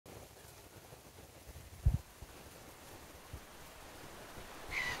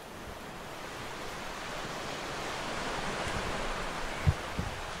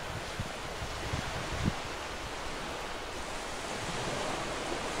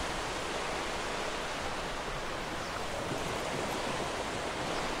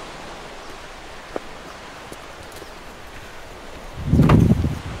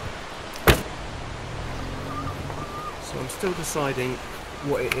still deciding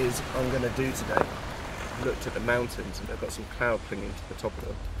what it is I'm going to do today. Looked at the mountains and they've got some cloud clinging to the top of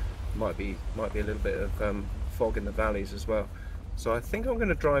them. Might be a little bit of fog in the valleys as well. So I think I'm going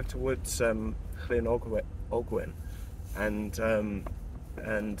to drive towards Llyn Ogwen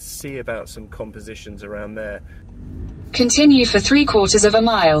and see about some compositions around there. Continue for 3/4 of a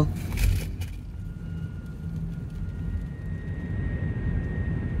mile.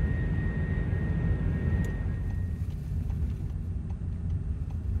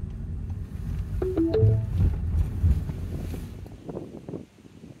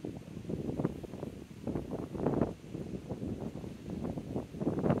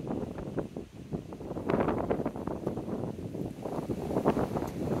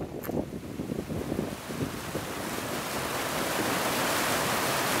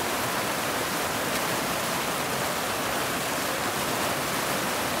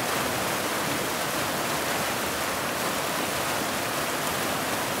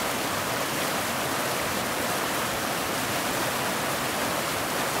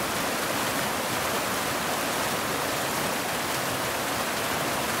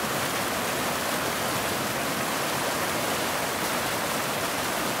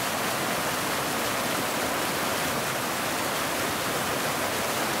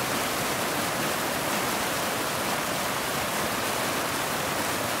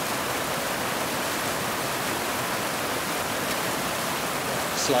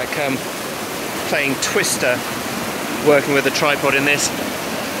 It's like playing Twister, working with a tripod in this.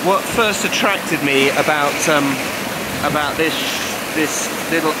 What first attracted me about this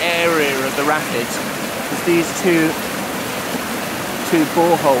little area of the rapids is these two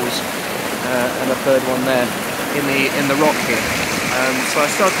boreholes and a third one there in the rock here. So I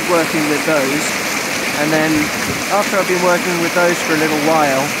started working with those, and then after I've been working with those for a little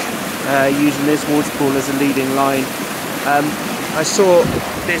while, using this waterfall as a leading line, I saw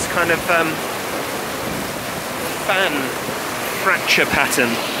this kind of fan fracture pattern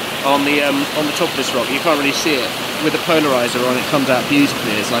on the top of this rock. You can't really see it. With a polarizer on, it comes out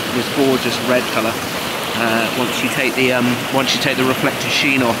beautifully. It's like this gorgeous red colour once you take the reflective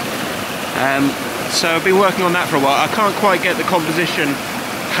sheen off. So I've been working on that for a while. I can't quite get the composition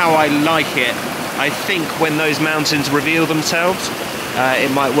how I like it. I think when those mountains reveal themselves,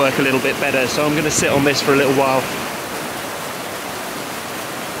 it might work a little bit better. So I'm going to sit on this for a little while.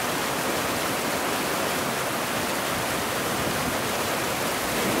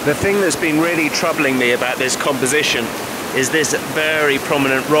 The thing that's been really troubling me about this composition is this very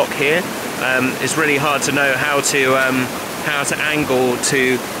prominent rock here. It's really hard to know how to angle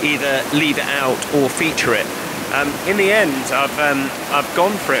to either leave it out or feature it. In the end, I've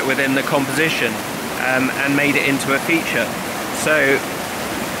gone for it within the composition and made it into a feature. So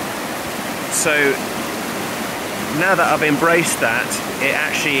now that I've embraced that, it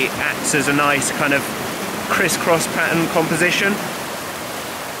actually acts as a nice kind of crisscross pattern composition.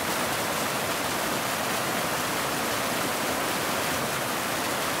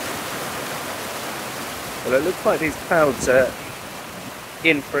 Well, it looks like these clouds are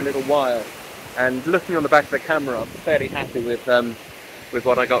in for a little while, and looking on the back of the camera, I'm fairly happy with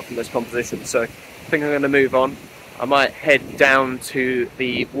what I got from this composition. So I think I'm going to move on. I might head down to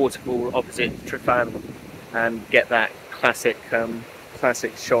the waterfall opposite Tryfan and get that classic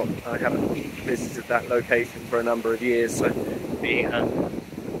shot. I haven't visited that location for a number of years, so be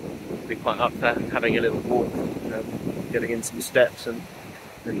quite up for having a little walk, getting in some steps and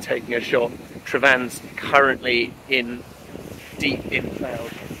taking a shot. Tryfan's currently deep in cloud,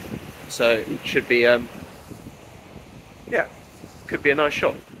 so it should be could be a nice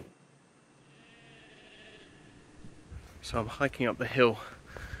shot. So I'm hiking up the hill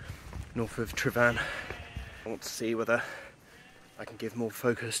north of Tryfan. I want to see whether I can give more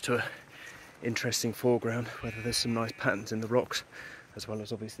focus to an interesting foreground, whether there's some nice patterns in the rocks, as well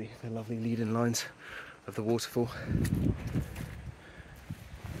as obviously the lovely leading lines of the waterfall.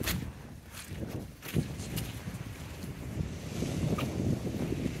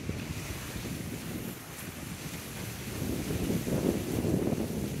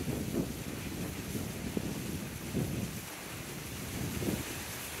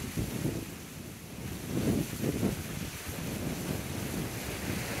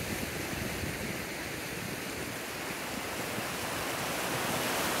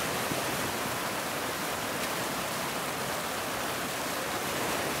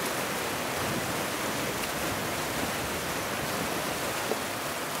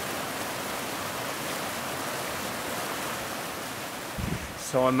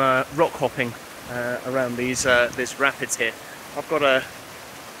 So I'm rock hopping around these rapids here. I've got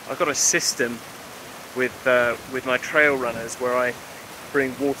a system with my trail runners, where I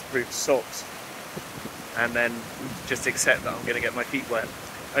bring waterproof socks and then just accept that I'm going to get my feet wet.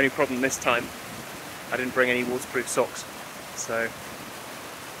 Only problem this time, I didn't bring any waterproof socks, so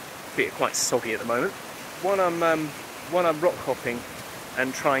feet are quite soggy at the moment. When I'm rock hopping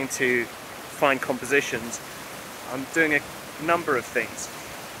and trying to find compositions, I'm doing a number of things.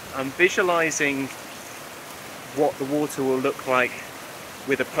 I'm visualizing what the water will look like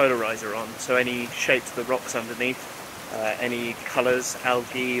with a polarizer on, so any shapes of the rocks underneath, any colours,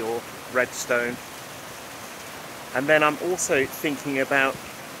 algae or redstone. And then I'm also thinking about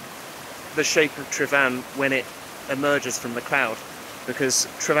the shape of Tryfan when it emerges from the cloud, because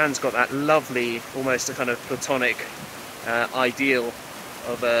Tryfan's got that lovely, almost a kind of platonic ideal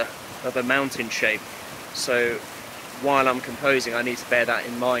of a mountain shape. So while I'm composing, I need to bear that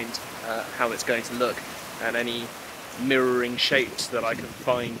in mind, how it's going to look, and any mirroring shapes that I can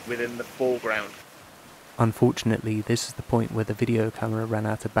find within the foreground. Unfortunately, this is the point where the video camera ran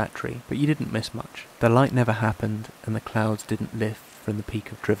out of battery, but you didn't miss much. The light never happened, and the clouds didn't lift from the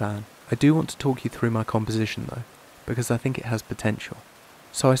peak of Tryfan. I do want to talk you through my composition though, because I think it has potential.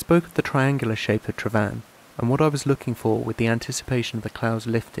 So I spoke of the triangular shape of Tryfan, and what I was looking for with the anticipation of the clouds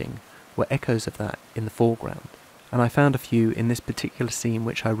lifting were echoes of that in the foreground. And I found a few in this particular scene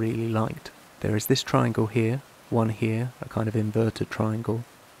which I really liked. There is this triangle here, one here, a kind of inverted triangle,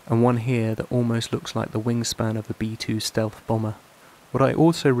 and one here that almost looks like the wingspan of a B-2 stealth bomber. What I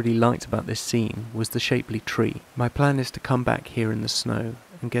also really liked about this scene was the shapely tree. My plan is to come back here in the snow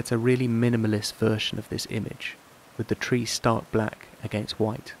and get a really minimalist version of this image, with the tree stark black against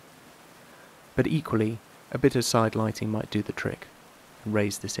white. But equally, a bit of side lighting might do the trick and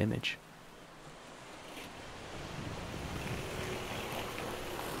raise this image.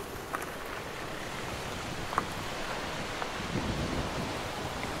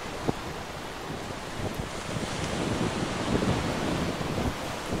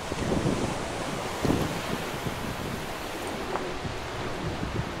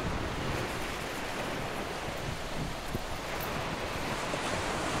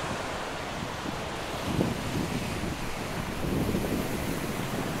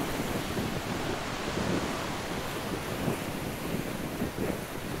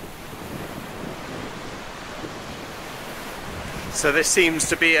 So this seems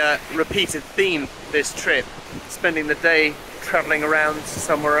to be a repeated theme, this trip, spending the day travelling around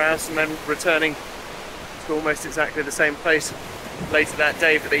somewhere else and then returning to almost exactly the same place later that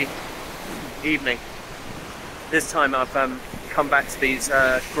day for the evening. This time I've come back to these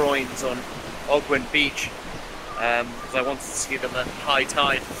groynes on Ogwen Beach because I wanted to see them at high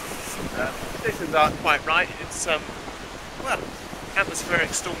tide. Conditions aren't quite right. It's well,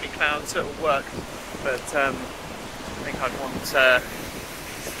 atmospheric stormy clouds, so it'll work, but I think I'd want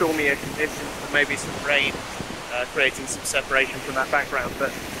stormier conditions and maybe some rain, creating some separation from that background.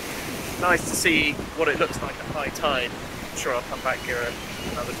 But nice to see what it looks like at high tide. I'm sure I'll come back here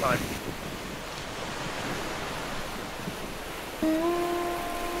another time.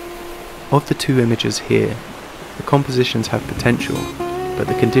 Of the two images here, the compositions have potential, but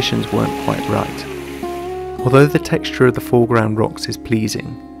the conditions weren't quite right. Although the texture of the foreground rocks is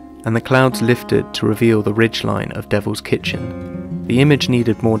pleasing, and the clouds lifted to reveal the ridgeline of Devil's Kitchen, the image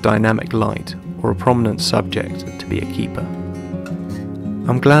needed more dynamic light or a prominent subject to be a keeper.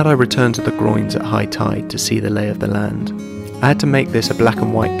 I'm glad I returned to the groynes at high tide to see the lay of the land. I had to make this a black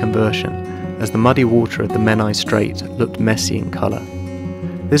and white conversion, as the muddy water of the Menai Strait looked messy in colour.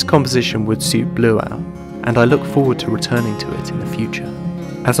 This composition would suit Blue Owl, and I look forward to returning to it in the future.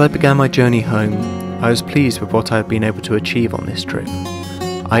 As I began my journey home, I was pleased with what I had been able to achieve on this trip.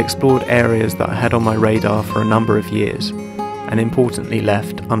 I explored areas that I had on my radar for a number of years, and importantly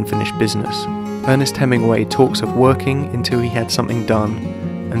left unfinished business. Ernest Hemingway talks of working until he had something done,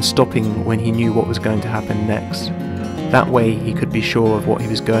 and stopping when he knew what was going to happen next. That way he could be sure of what he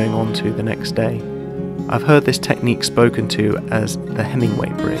was going on to the next day. I've heard this technique spoken to as the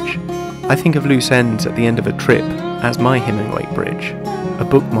Hemingway Bridge. I think of loose ends at the end of a trip as my Hemingway Bridge, a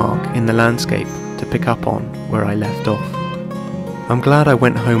bookmark in the landscape to pick up on where I left off. I'm glad I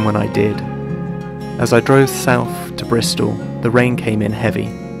went home when I did. As I drove south to Bristol, the rain came in heavy,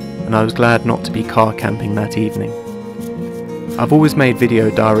 and I was glad not to be car camping that evening. I've always made video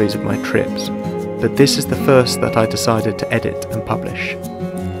diaries of my trips, but this is the first that I decided to edit and publish.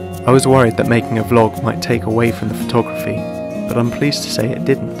 I was worried that making a vlog might take away from the photography, but I'm pleased to say it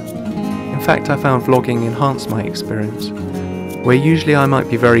didn't. In fact, I found vlogging enhanced my experience. Where usually I might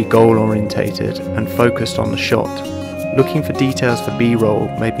be very goal orientated and focused on the shot, looking for details for B-roll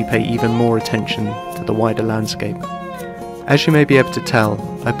made me pay even more attention to the wider landscape. As you may be able to tell,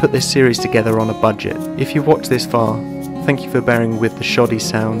 I put this series together on a budget. If you've watched this far, thank you for bearing with the shoddy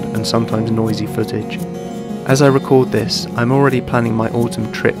sound and sometimes noisy footage. As I record this, I'm already planning my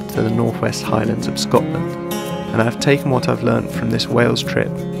autumn trip to the northwest Highlands of Scotland, and I've taken what I've learnt from this Wales trip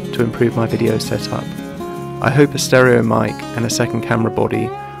to improve my video setup. I hope a stereo mic and a second camera body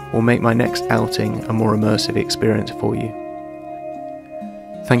will make my next outing a more immersive experience for you.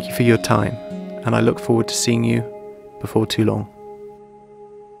 Thank you for your time, and I look forward to seeing you before too long.